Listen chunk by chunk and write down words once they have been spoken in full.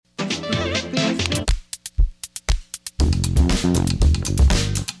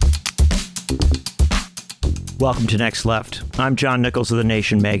Welcome to Next Left. I'm John Nichols of The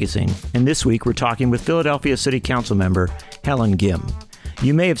Nation magazine, and this week we're talking with Philadelphia City Council member Helen Gim.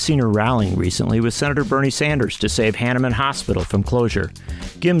 You may have seen her rallying recently with Senator Bernie Sanders to save Hahnemann Hospital from closure.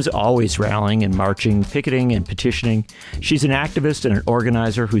 Gim's always rallying and marching, picketing and petitioning. She's an activist and an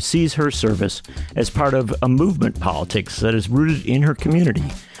organizer who sees her service as part of a movement politics that is rooted in her community,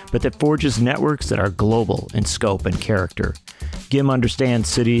 but that forges networks that are global in scope and character. Gim understands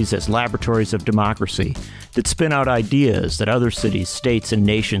cities as laboratories of democracy that spin out ideas that other cities, states, and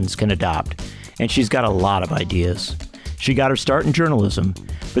nations can adopt. And she's got a lot of ideas. She got her start in journalism,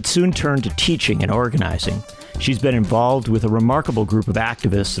 but soon turned to teaching and organizing. She's been involved with a remarkable group of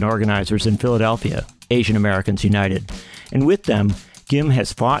activists and organizers in Philadelphia, Asian Americans United. And with them, Gim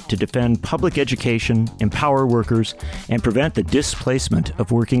has fought to defend public education, empower workers, and prevent the displacement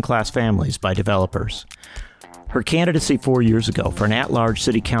of working-class families by developers. Her candidacy 4 years ago for an at-large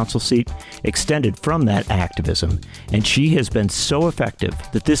city council seat extended from that activism, and she has been so effective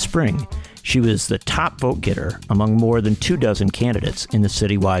that this spring, she was the top vote getter among more than 24 candidates in the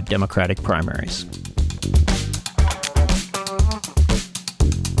citywide Democratic primaries.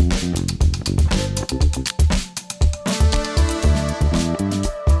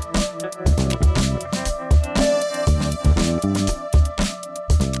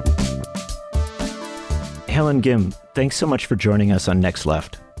 Helen Gim, thanks so much for joining us on Next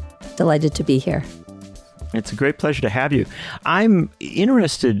Left. Delighted to be here. It's a great pleasure to have you. I'm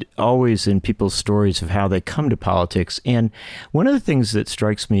interested always in people's stories of how they come to politics. And one of the things that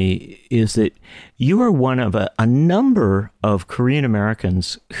strikes me is that you are one of a number of Korean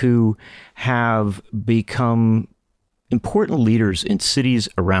Americans who have become important leaders in cities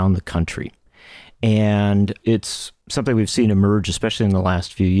around the country. And it's something we've seen emerge, especially in the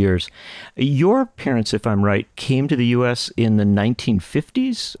last few years. Your parents, if I'm right, came to the U.S. in the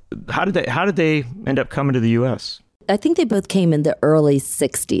 1950s. How did they end up coming to the U.S.? I think they both came in the early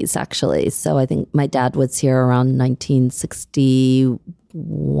 60s, actually. So I think my dad was here around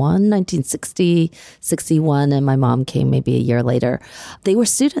 1960, 61, and my mom came maybe a year later. They were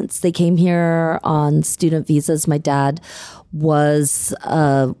students. They came here on student visas. My dad was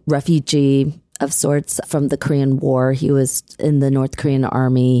a refugee of sorts from the Korean War. He was in the North Korean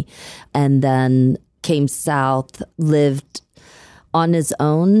army and then came south, lived on his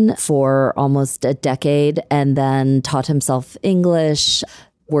own for almost a decade, and then taught himself English,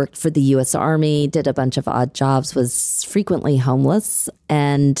 worked for the U.S. Army, did a bunch of odd jobs, was frequently homeless,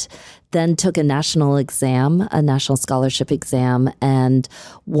 and then took a national exam, a national scholarship exam, and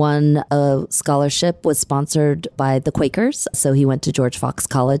won a scholarship, was sponsored by the Quakers. So he went to George Fox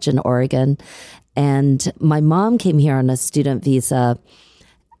College in Oregon. And my mom came here on a student visa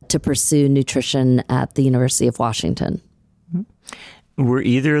to pursue nutrition at the University of Washington. Were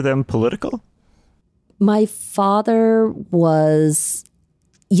either of them political? My father was,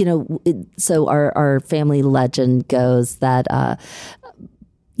 so our family legend goes that,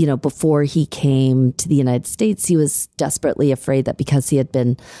 before he came to the United States, he was desperately afraid that because he had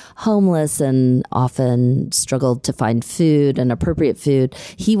been homeless and often struggled to find food and appropriate food,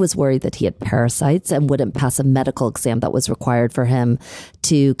 he was worried that he had parasites and wouldn't pass a medical exam that was required for him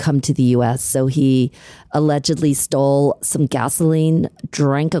to come to the U.S. So he allegedly stole some gasoline,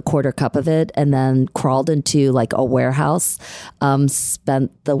 drank a quarter cup of it, and then crawled into like a warehouse,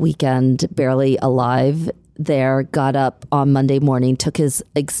 spent the weekend barely alive there, got up on Monday morning, took his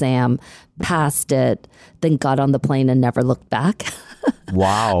exam, passed it, then got on the plane and never looked back.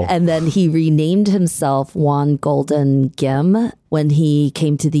 Wow. And then he renamed himself Juan Golden Gim when he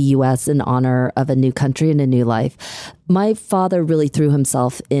came to the U.S. in honor of a new country and a new life. My father really threw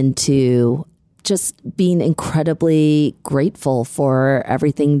himself into just being incredibly grateful for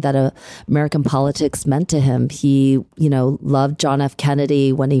everything that American politics meant to him. He, loved John F.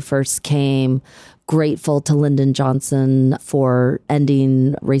 Kennedy when he first came, grateful to Lyndon Johnson for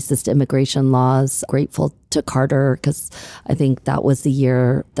ending racist immigration laws, grateful to Carter because I think that was the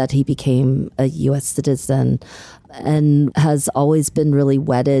year that he became a U.S. citizen, and has always been really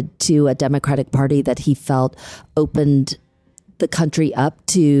wedded to a Democratic Party that he felt opened the country up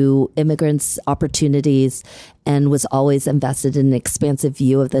to immigrants' opportunities and was always invested in an expansive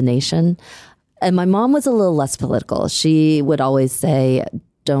view of the nation. And my mom was a little less political. She would always say,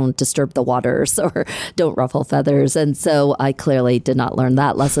 don't disturb the waters or don't ruffle feathers. And so I clearly did not learn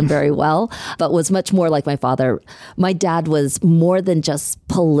that lesson very well, but was much more like my father. My dad was more than just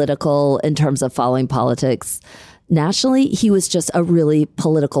political in terms of following politics nationally. He was just a really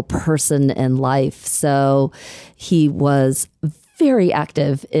political person in life. So he was very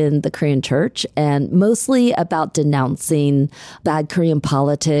active in the Korean church, and mostly about denouncing bad Korean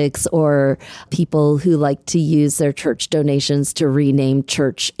politics or people who like to use their church donations to rename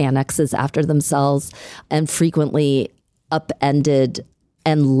church annexes after themselves, and frequently upended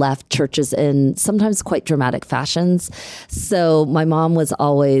and left churches in sometimes quite dramatic fashions. So my mom was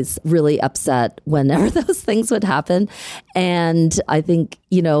always really upset whenever those things would happen. And I think,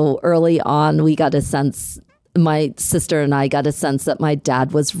 early on, we got a sense, my sister and I got a sense that my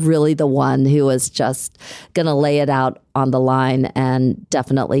dad was really the one who was just going to lay it out on the line and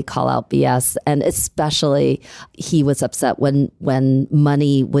definitely call out BS. And especially he was upset when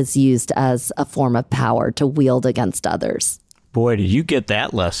money was used as a form of power to wield against others. Boy, did you get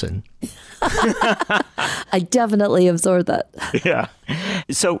that lesson. I definitely absorbed that. Yeah.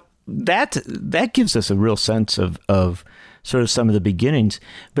 So that gives us a real sense of sort of some of the beginnings.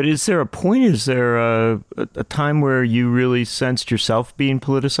 But is there a time where you really sensed yourself being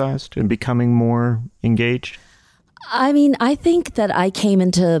politicized and becoming more engaged? I mean, I think that I came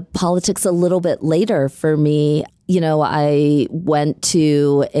into politics a little bit later for me. I went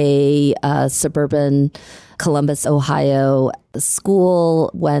to a suburban Columbus, Ohio school,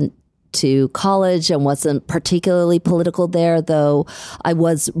 went to college and wasn't particularly political there, though I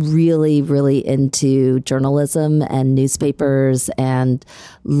was really, really into journalism and newspapers and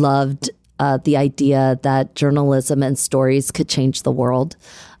loved the idea that journalism and stories could change the world,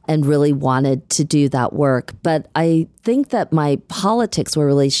 and really wanted to do that work. But I think that my politics were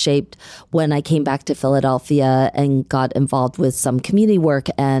really shaped when I came back to Philadelphia and got involved with some community work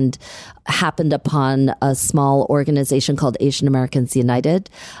and happened upon a small organization called Asian Americans United,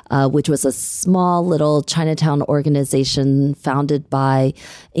 which was a small little Chinatown organization founded by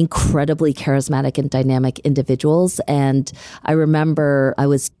incredibly charismatic and dynamic individuals. And I remember I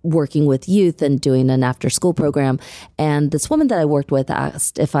was working with youth and doing an after-school program, and this woman that I worked with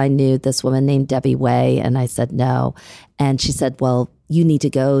asked if I knew this woman named Debbie Way, and I said no. And she said, well, you need to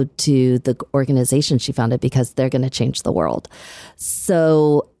go to the organization she founded because they're going to change the world.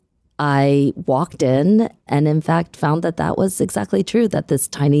 So I walked in and, in fact, found that was exactly true, that this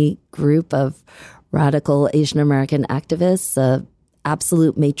tiny group of radical Asian American activists,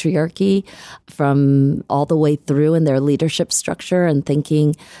 absolute matriarchy from all the way through in their leadership structure and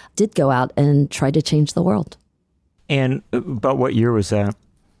thinking, did go out and try to change the world. And about what year was that?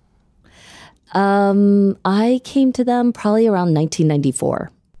 I came to them probably around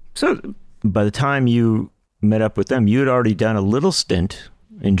 1994. So by the time you met up with them, you had already done a little stint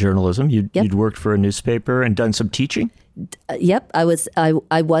in journalism. You'd worked for a newspaper and done some teaching? Yep. I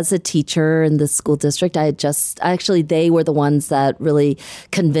was a teacher in the school district. They were the ones that really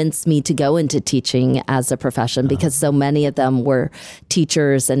convinced me to go into teaching as a profession, because so many of them were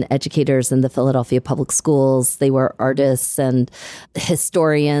teachers and educators in the Philadelphia public schools. They were artists and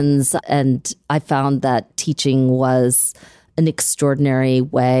historians. And I found that teaching was an extraordinary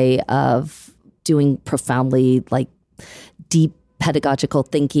way of doing profoundly deep pedagogical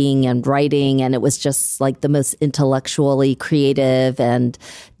thinking and writing, and it was just like the most intellectually creative and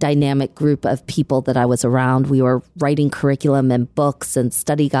dynamic group of people that I was around. We were writing curriculum and books and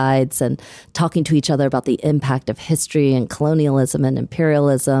study guides and talking to each other about the impact of history and colonialism and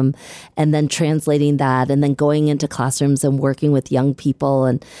imperialism, and then translating that and then going into classrooms and working with young people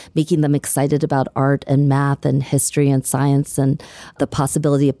and making them excited about art and math and history and science and the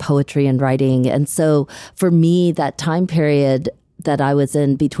possibility of poetry and writing. And so for me, that time period that I was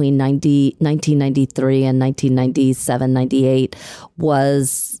in between 1993 and 1997, 98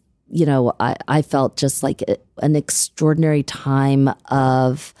 was, I felt just like an extraordinary time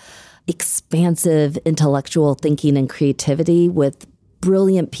of expansive intellectual thinking and creativity with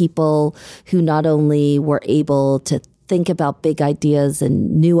brilliant people who not only were able to think about big ideas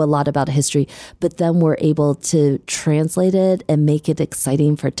and knew a lot about history, but then were able to translate it and make it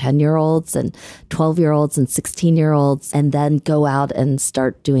exciting for 10-year-olds and 12-year-olds and 16-year-olds, and then go out and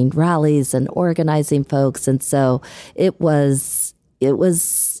start doing rallies and organizing folks. And so it was,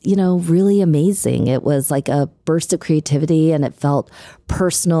 really amazing. It was like a burst of creativity, and it felt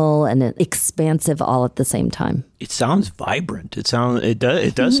personal and expansive all at the same time. It sounds vibrant. It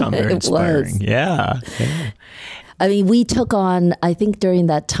does sound very inspiring. Yeah. I mean, we took on, I think during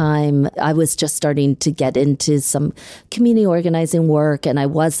that time, I was just starting to get into some community organizing work, and I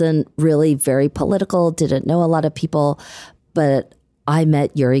wasn't really very political, didn't know a lot of people, but I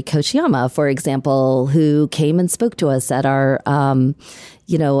met Yuri Kochiyama, for example, who came and spoke to us at our,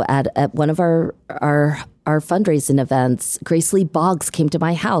 at one of our our fundraising events. Grace Lee Boggs came to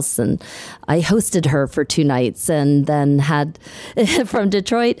my house and I hosted her for 2 nights, and then had from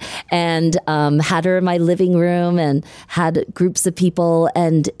Detroit, and had her in my living room and had groups of people,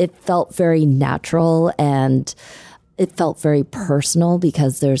 and it felt very natural and it felt very personal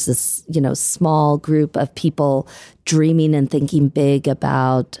because there's this, small group of people dreaming and thinking big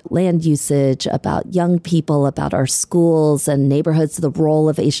about land usage, about young people, about our schools and neighborhoods, the role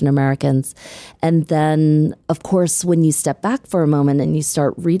of Asian Americans. And then, of course, when you step back for a moment and you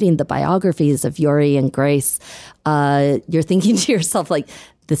start reading the biographies of Yuri and Grace, you're thinking to yourself, like,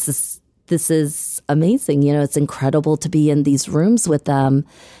 this is amazing. It's incredible to be in these rooms with them.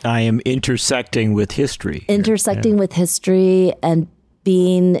 I am intersecting with history. With history and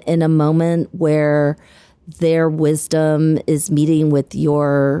being in a moment where their wisdom is meeting with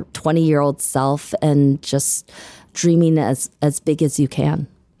your 20-year-old self and just dreaming as big as you can.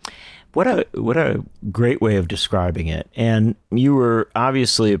 What a great way of describing it. And you were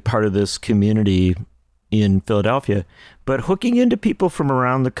obviously a part of this community in Philadelphia, but hooking into people from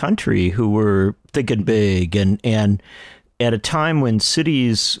around the country who were thinking big and at a time when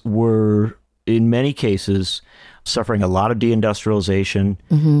cities were, in many cases, suffering a lot of deindustrialization,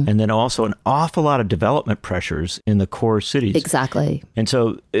 and then also an awful lot of development pressures in the core cities. Exactly. And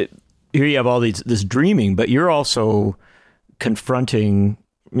so here you have all this dreaming, but you're also confronting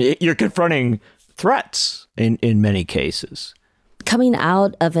threats in many cases. Coming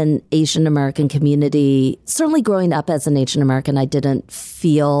out of an Asian American community, certainly growing up as an Asian American, I didn't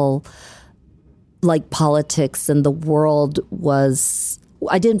feel like politics and the world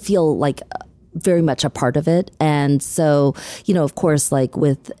I didn't feel like very much a part of it. And so, of course, like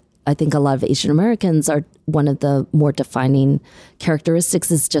I think a lot of Asian Americans are one of the more defining characteristics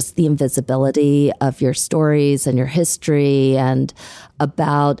is just the invisibility of your stories and your history, and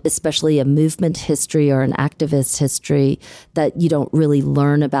about especially a movement history or an activist history that you don't really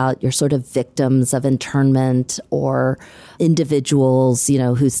learn about your sort of victims of internment or individuals,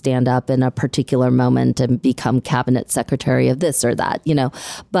 who stand up in a particular moment and become cabinet secretary of this or that,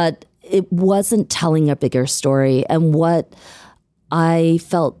 but it wasn't telling a bigger story. And what I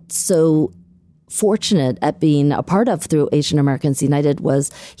felt so fortunate at being a part of through Asian Americans United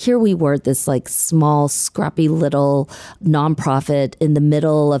was here we were, this like small, scrappy little nonprofit in the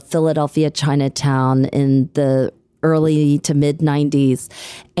middle of Philadelphia, Chinatown in the early to mid 90s.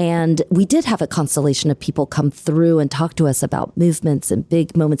 And we did have a constellation of people come through and talk to us about movements and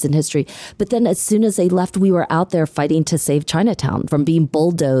big moments in history. But then as soon as they left, we were out there fighting to save Chinatown from being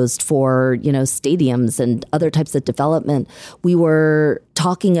bulldozed for, stadiums and other types of development. We were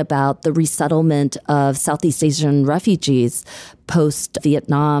talking about the resettlement of Southeast Asian refugees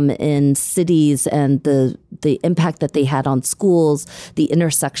post-Vietnam in cities and the impact that they had on schools, the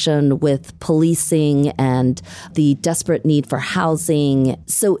intersection with policing and the desperate need for housing.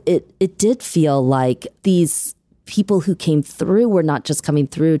 So it did feel like these people who came through were not just coming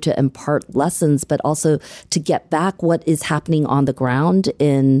through to impart lessons, but also to get back what is happening on the ground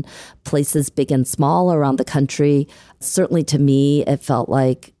in places big and small around the country. Certainly to me, it felt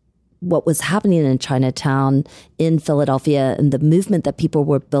like what was happening in Chinatown, in Philadelphia, and the movement that people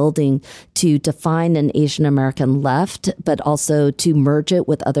were building to define an Asian American left, but also to merge it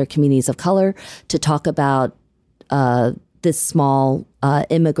with other communities of color, to talk about this small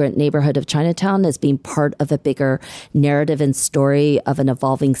immigrant neighborhood of Chinatown as being part of a bigger narrative and story of an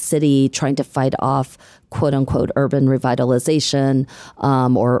evolving city trying to fight off quote unquote urban revitalization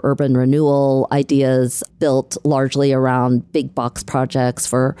or urban renewal ideas built largely around big box projects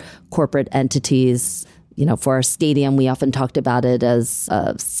for corporate entities. For our stadium, we often talked about it as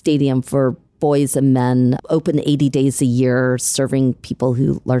a stadium for boys and men, open 80 days a year, serving people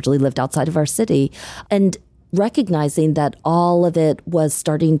who largely lived outside of our city. And recognizing that all of it was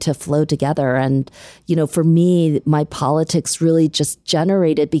starting to flow together. And, for me, my politics really just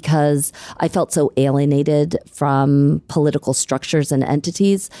generated because I felt so alienated from political structures and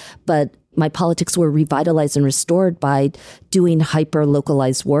entities. But my politics were revitalized and restored by doing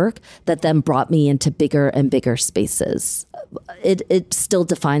hyper-localized work that then brought me into bigger and bigger spaces. It still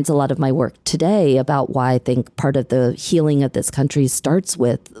defines a lot of my work today about why I think part of the healing of this country starts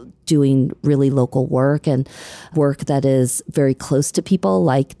with doing really local work and work that is very close to people,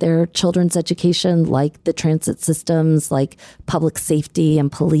 like their children's education, like the transit systems, like public safety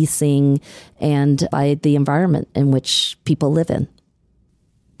and policing, and by the environment in which people live in.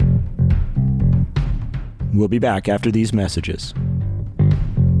 We'll be back after these messages.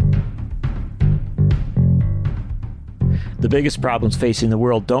 The biggest problems facing the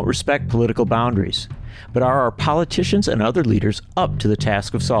world don't respect political boundaries, but are our politicians and other leaders up to the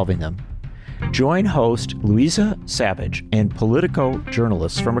task of solving them? Join host Louisa Savage and Politico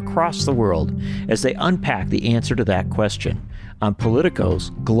journalists from across the world as they unpack the answer to that question on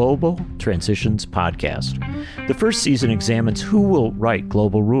Politico's Global Transitions podcast. The first season examines who will write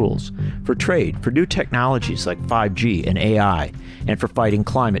global rules for trade, for new technologies like 5G and AI, and for fighting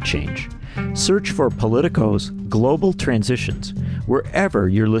climate change. Search for Politico's Global Transitions wherever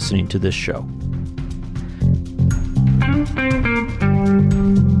you're listening to this show.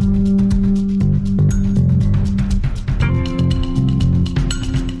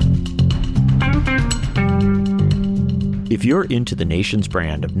 If you're into the nation's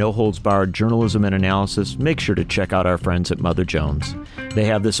brand of no-holds-barred journalism and analysis, make sure to check out our friends at Mother Jones. They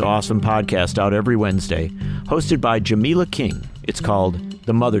have this awesome podcast out every Wednesday, hosted by Jamila King. It's called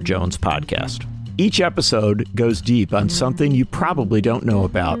the Mother Jones Podcast. Each episode goes deep on something you probably don't know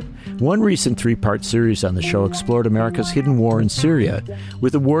about. One recent 3-part series on the show explored America's hidden war in Syria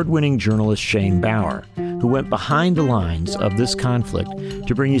with award-winning journalist Shane Bauer, who went behind the lines of this conflict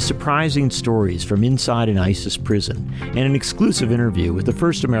to bring you surprising stories from inside an ISIS prison and an exclusive interview with the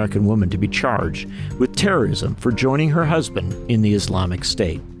first American woman to be charged with terrorism for joining her husband in the Islamic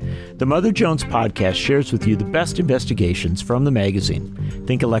State. The Mother Jones podcast shares with you the best investigations from the magazine.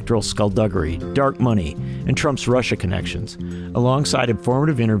 Think electoral skullduggery, dark money, and Trump's Russia connections, alongside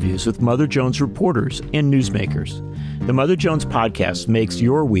informative interviews with Mother Jones reporters and newsmakers. The Mother Jones podcast makes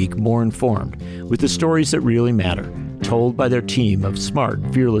your week more informed with the stories that really matter, told by their team of smart,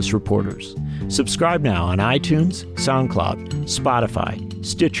 fearless reporters. Subscribe now on iTunes, SoundCloud, Spotify,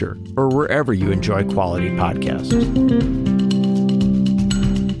 Stitcher, or wherever you enjoy quality podcasts.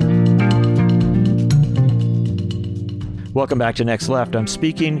 Welcome back to Next Left. I'm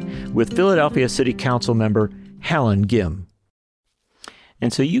speaking with Philadelphia City Council member Helen Gim.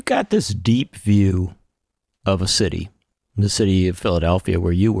 And so you got this deep view of a city, the city of Philadelphia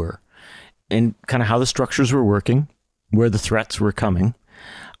where you were, and kind of how the structures were working, where the threats were coming.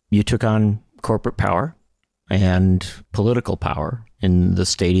 You took on corporate power and political power in the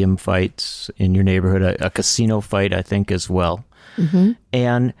stadium fights in your neighborhood, a casino fight, I think, as well. Mm-hmm.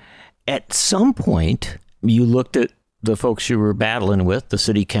 And at some point, you looked at the folks you were battling with, the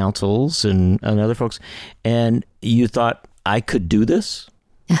city councils and other folks, and you thought, I could do this?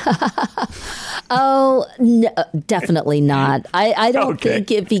 Oh, no, definitely not. I don't think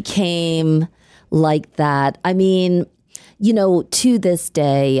it became like that. I mean, you know, to this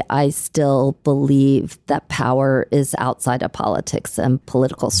day, I still believe that power is outside of politics and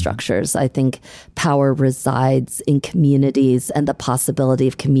political structures. I think power resides in communities and the possibility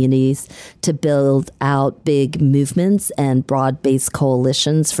of communities to build out big movements and broad-based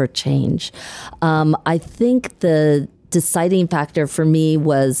coalitions for change. I think the deciding factor for me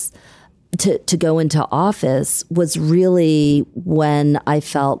was to go into office was really when I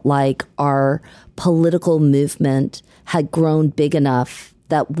felt like our political movement had grown big enough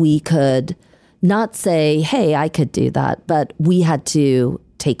that we could not say, hey, I could do that, but we had to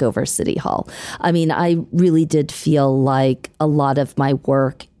take over City Hall. I mean, I really did feel like a lot of my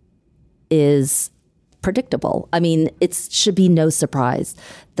work is predictable. I mean, it should be no surprise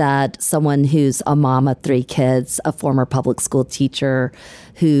that someone who's a mom of 3 kids, a former public school teacher,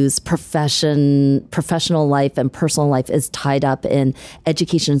 whose professional life and personal life is tied up in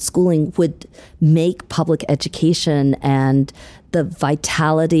education and schooling would make public education and the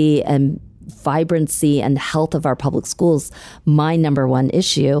vitality and vibrancy and health of our public schools my number one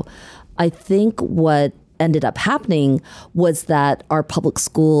issue. I think what ended up happening was that our public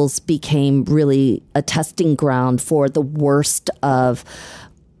schools became really a testing ground for the worst of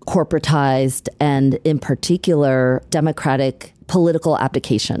corporatized and, in particular, democratic political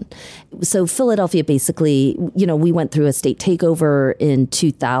abdication. So Philadelphia basically, you know, we went through a state takeover in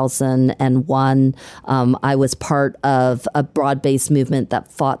 2001. I was part of a broad-based movement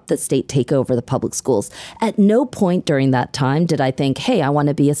that fought the state takeover of the public schools. At no point during that time did I think, hey, I want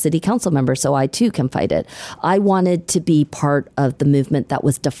to be a city council member so I too can fight it. I wanted to be part of the movement that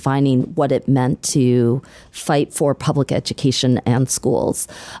was defining what it meant to fight for public education and schools.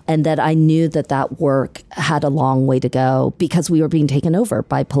 And that I knew that that work had a long way to go because we were being taken over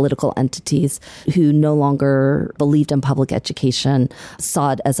by political entities who no longer believed in public education,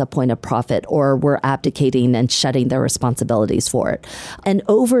 saw it as a point of profit, or were abdicating and shedding their responsibilities for it. And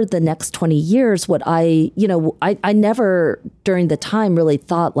over the next 20 years, what I never during the time really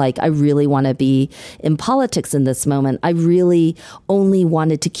thought like I really want to be in politics in this moment. I really only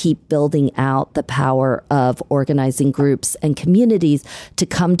wanted to keep building out the power of organizing groups and communities to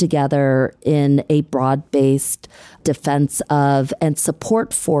come together in a broad-based defense of of and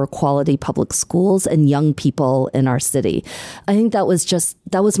support for quality public schools and young people in our city. I think that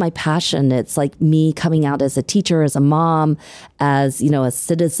was my passion. It's like me coming out as a teacher, as a mom, as, a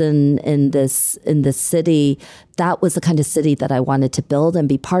citizen in this city. That was the kind of city that I wanted to build and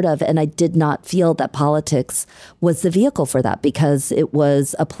be part of. And I did not feel that politics was the vehicle for that, because it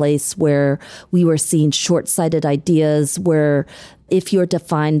was a place where we were seeing short-sighted ideas, where if you're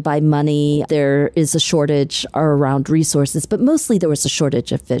defined by money, there is a shortage around resources, but mostly there was a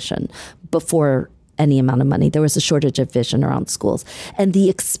shortage of vision. Before any amount of money, there was a shortage of vision around schools. And the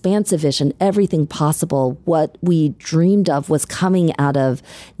expansive vision, everything possible, what we dreamed of was coming out of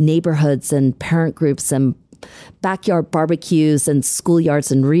neighborhoods and parent groups and backyard barbecues and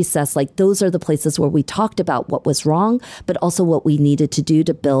schoolyards and recess. Like, those are the places where we talked about what was wrong, but also what we needed to do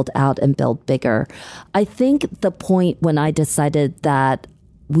to build out and build bigger. I think the point when I decided that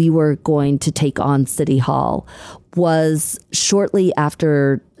we were going to take on City Hall was shortly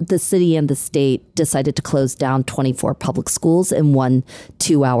after the city and the state decided to close down 24 public schools in one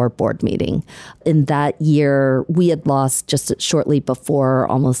 2-hour board meeting. In that year, we had lost, just shortly before,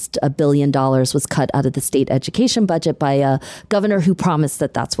 almost $1 billion was cut out of the state education budget by a governor who promised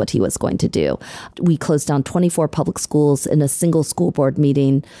that that's what he was going to do. We closed down 24 public schools in a single school board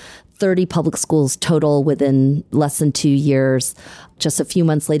meeting. 30 public schools total within less than 2 years. Just a few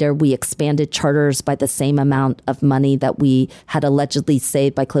months later, we expanded charters by the same amount of money that we had allegedly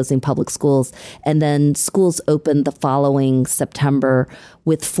saved by closing public schools. And then schools opened the following September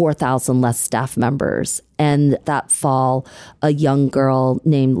with 4,000 less staff members. And that fall, a young girl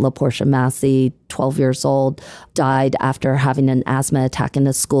named LaPortia Massey, 12 years old, died after having an asthma attack in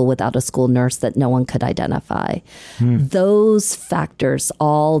a school without a school nurse that no one could identify. Those factors,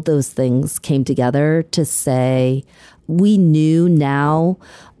 all those things came together to say, we knew now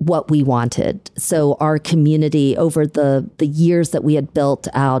what we wanted. So our community, over the years that we had built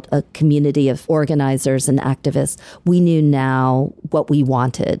out a community of organizers and activists, we knew now what we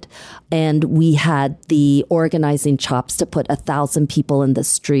wanted. And we had the organizing chops to put 1,000 people in the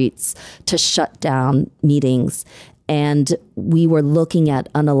streets to shut down meetings. And we were looking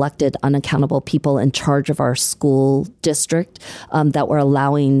at unelected, unaccountable people in charge of our school district that were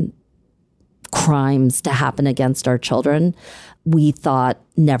allowing crimes to happen against our children. We thought,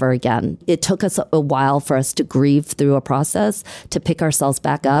 never again. It took us a while for us to grieve through a process, to pick ourselves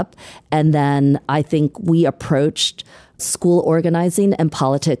back up. And then I think we approached school organizing and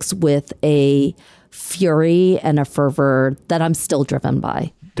politics with a fury and a fervor that I'm still driven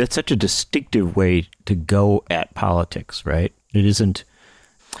by. That's such a distinctive way to go at politics, right? It isn't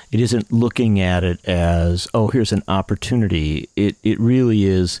looking at it as, oh, here's an opportunity. It really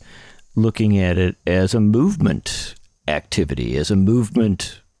is looking at it as a movement activity, as a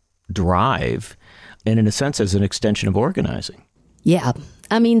movement drive, and in a sense, as an extension of organizing. Yeah.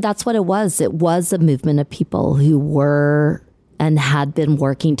 I mean, that's what it was. It was a movement of people who were and had been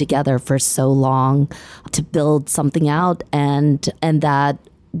working together for so long to build something out, and that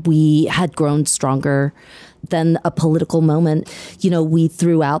we had grown stronger than a political moment. We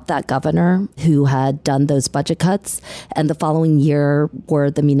threw out that governor who had done those budget cuts, and the following year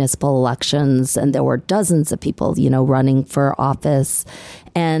were the municipal elections, and there were dozens of people, running for office.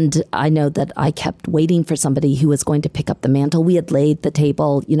 And I know that I kept waiting for somebody who was going to pick up the mantle. We had laid the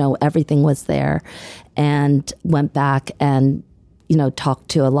table, everything was there, and went back and talked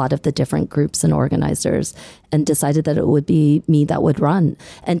to a lot of the different groups and organizers and decided that it would be me that would run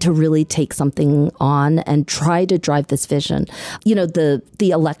and to really take something on and try to drive this vision. The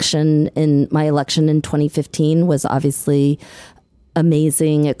election my election in 2015 was obviously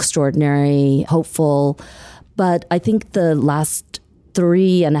amazing, extraordinary, hopeful. But I think the last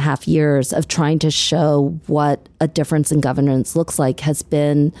 3.5 years of trying to show what a difference in governance looks like has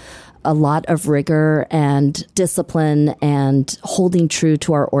been a lot of rigor and discipline and holding true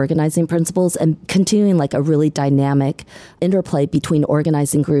to our organizing principles and continuing like a really dynamic interplay between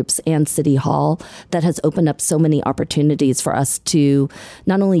organizing groups and City Hall that has opened up so many opportunities for us to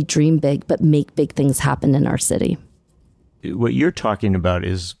not only dream big, but make big things happen in our city. What you're talking about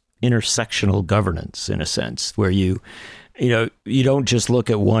is intersectional governance, in a sense, where you don't just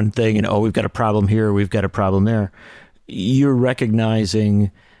look at one thing and, we've got a problem here, we've got a problem there. You're recognizing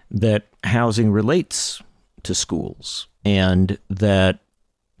that housing relates to schools and that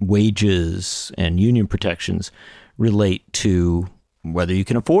wages and union protections relate to whether you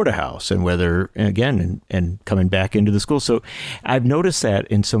can afford a house and whether, again, and coming back into the school. So I've noticed that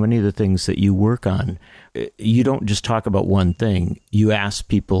in so many of the things that you work on, you don't just talk about one thing. You ask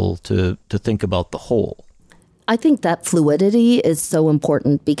people to think about the whole. I think that fluidity is so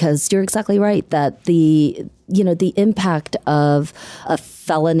important because you're exactly right that the impact of a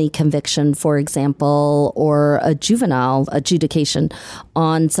felony conviction, for example, or a juvenile adjudication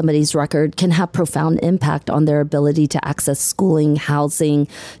on somebody's record can have profound impact on their ability to access schooling, housing,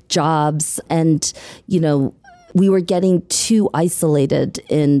 jobs. And, we were getting too isolated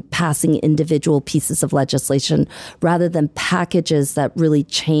in passing individual pieces of legislation rather than packages that really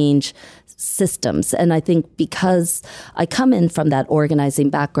change systems. And I think because I come in from that organizing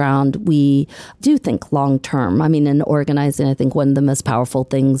background, we do think long term. I mean, in organizing, I think one of the most powerful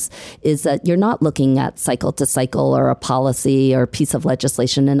things is that you're not looking at cycle to cycle or a policy or a piece of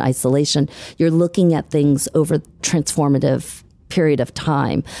legislation in isolation. You're looking at things over transformative period of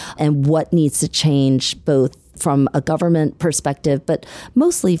time and what needs to change both from a government perspective, but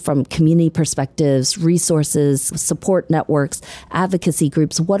mostly from community perspectives, resources, support networks, advocacy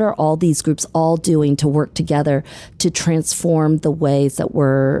groups. What are all these groups all doing to work together to transform the ways that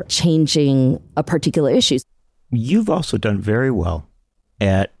we're changing a particular issue? You've also done very well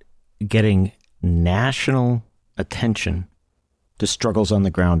at getting national attention to struggles on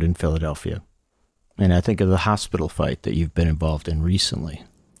the ground in Philadelphia. And I think of the hospital fight that you've been involved in recently.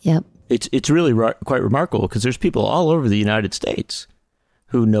 Yep. It's really quite remarkable because there's people all over the United States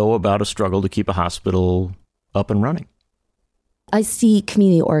who know about a struggle to keep a hospital up and running. I see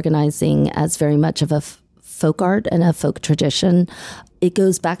community organizing as very much of a folk art and a folk tradition. It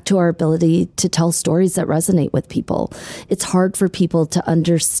goes back to our ability to tell stories that resonate with people. It's hard for people to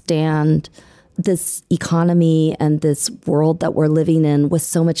understand this economy and this world that we're living in with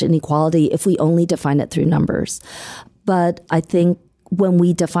so much inequality if we only define it through numbers. But I think when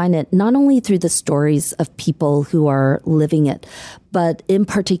we define it, not only through the stories of people who are living it, but in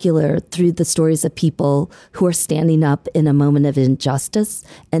particular through the stories of people who are standing up in a moment of injustice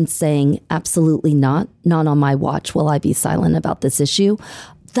and saying, absolutely not on my watch will I be silent about this issue.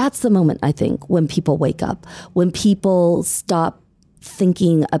 That's the moment, I think, when people wake up, when people stop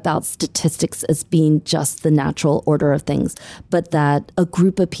thinking about statistics as being just the natural order of things, but that a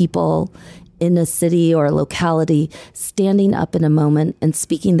group of people in a city or a locality standing up in a moment and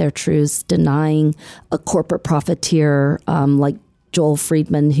speaking their truths, denying a corporate profiteer like Joel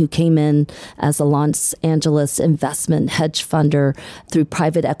Friedman, who came in as a Los Angeles investment hedge funder through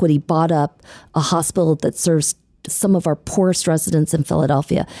private equity, bought up a hospital that serves some of our poorest residents in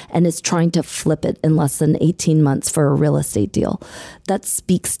Philadelphia and is trying to flip it in less than 18 months for a real estate deal. That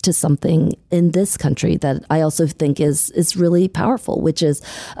speaks to something in this country that I also think is really powerful, which is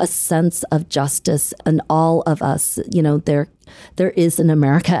a sense of justice. And all of us, there is an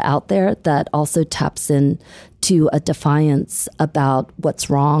America out there that also taps in to a defiance about what's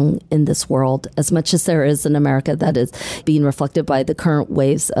wrong in this world, as much as there is an America that is being reflected by the current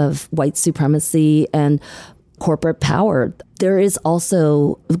waves of white supremacy and corporate power. There is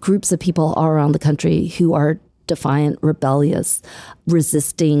also groups of people all around the country who are defiant, rebellious,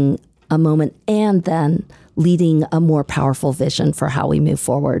 resisting a moment, and then leading a more powerful vision for how we move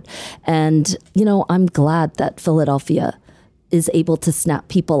forward. And, I'm glad that Philadelphia is able to snap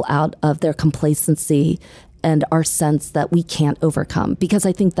people out of their complacency and our sense that we can't overcome. Because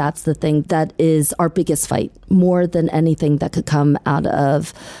I think that's the thing that is our biggest fight, more than anything that could come out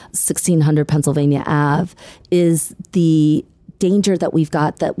of 1600 Pennsylvania Ave, is the danger that we've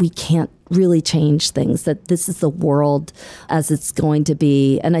got that we can't really change things, that this is the world as it's going to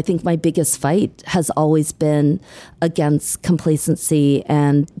be. And I think my biggest fight has always been against complacency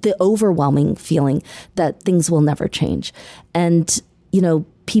and the overwhelming feeling that things will never change. And,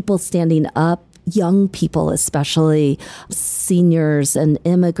 people standing up, young people, especially seniors and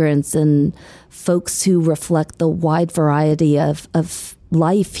immigrants and folks who reflect the wide variety of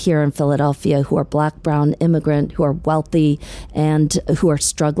life here in Philadelphia, who are Black, brown, immigrant, who are wealthy and who are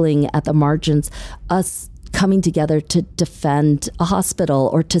struggling at the margins, us coming together to defend a hospital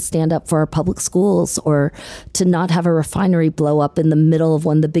or to stand up for our public schools or to not have a refinery blow up in the middle of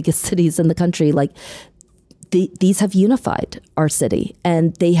one of the biggest cities in the country. Like these have unified our city,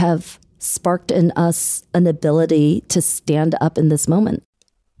 and they have sparked in us an ability to stand up in this moment.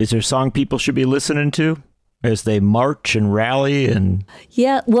 Is there a song people should be listening to as they march and rally? And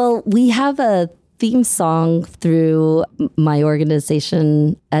yeah, well, we have a theme song through my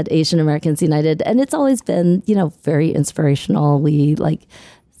organization at Asian Americans United, and it's always been, very inspirational. We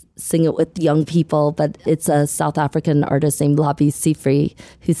sing it with young people, but it's a South African artist named Labi Sifri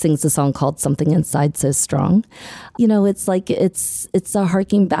who sings a song called Something Inside So Strong. It's a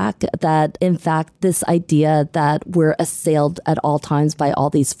harking back that, in fact, this idea that we're assailed at all times by all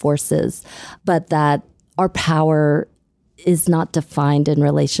these forces, but that our power is not defined in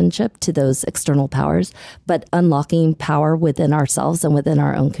relationship to those external powers, but unlocking power within ourselves and within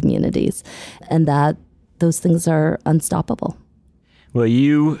our own communities. And that those things are unstoppable. Well,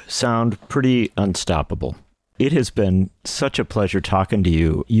 you sound pretty unstoppable. It has been such a pleasure talking to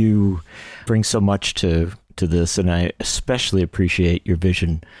you. You bring so much to this, and I especially appreciate your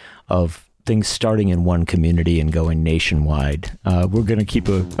vision of things starting in one community and going nationwide. We're going to keep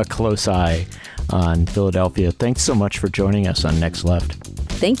a close eye on Philadelphia. Thanks so much for joining us on Next Left.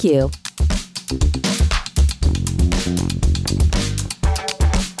 Thank you.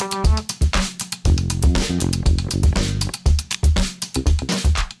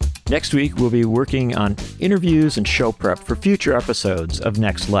 Next week, we'll be working on interviews and show prep for future episodes of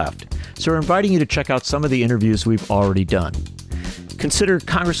Next Left. So we're inviting you to check out some of the interviews we've already done. Consider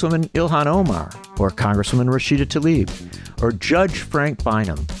Congresswoman Ilhan Omar, or Congresswoman Rashida Tlaib, or Judge Frank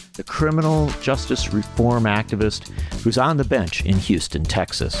Bynum, the criminal justice reform activist who's on the bench in Houston,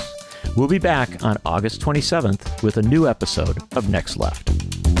 Texas. We'll be back on August 27th with a new episode of Next Left.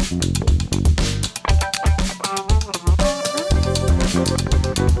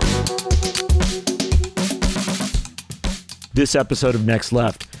 This episode of Next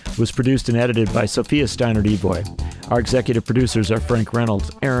Left was produced and edited by Sophia Steiner-Devoy. Our executive producers are Frank Reynolds,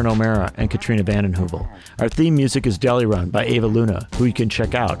 Aaron O'Mara, and Katrina Vanden Heuvel. Our theme music is Deli Run by Ava Luna, who you can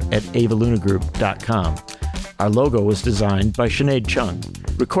check out at avalunagroup.com. Our logo was designed by Sinead Chung.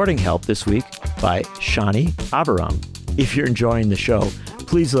 Recording help this week by Shani Avaram. If you're enjoying the show,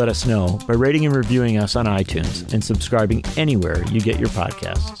 please let us know by rating and reviewing us on iTunes and subscribing anywhere you get your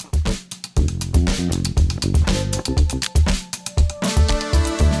podcasts.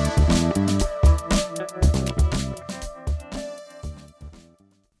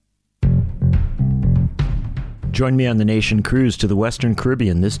 Join me on the Nation cruise to the Western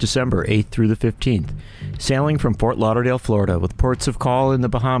Caribbean this December 8th through the 15th, sailing from Fort Lauderdale, Florida, with ports of call in the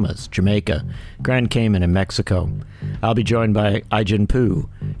Bahamas, Jamaica, Grand Cayman, and Mexico. I'll be joined by Ai-jen Poo,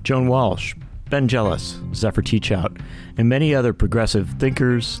 Joan Walsh, Ben Jealous, Zephyr Teachout, and many other progressive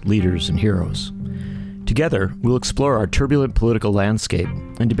thinkers, leaders, and heroes. Together, we'll explore our turbulent political landscape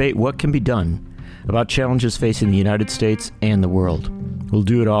and debate what can be done about challenges facing the United States and the world. We'll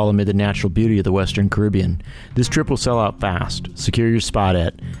do it all amid the natural beauty of the Western Caribbean. This trip will sell out fast. Secure your spot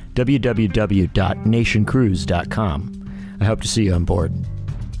at www.nationcruise.com. I hope to see you on board.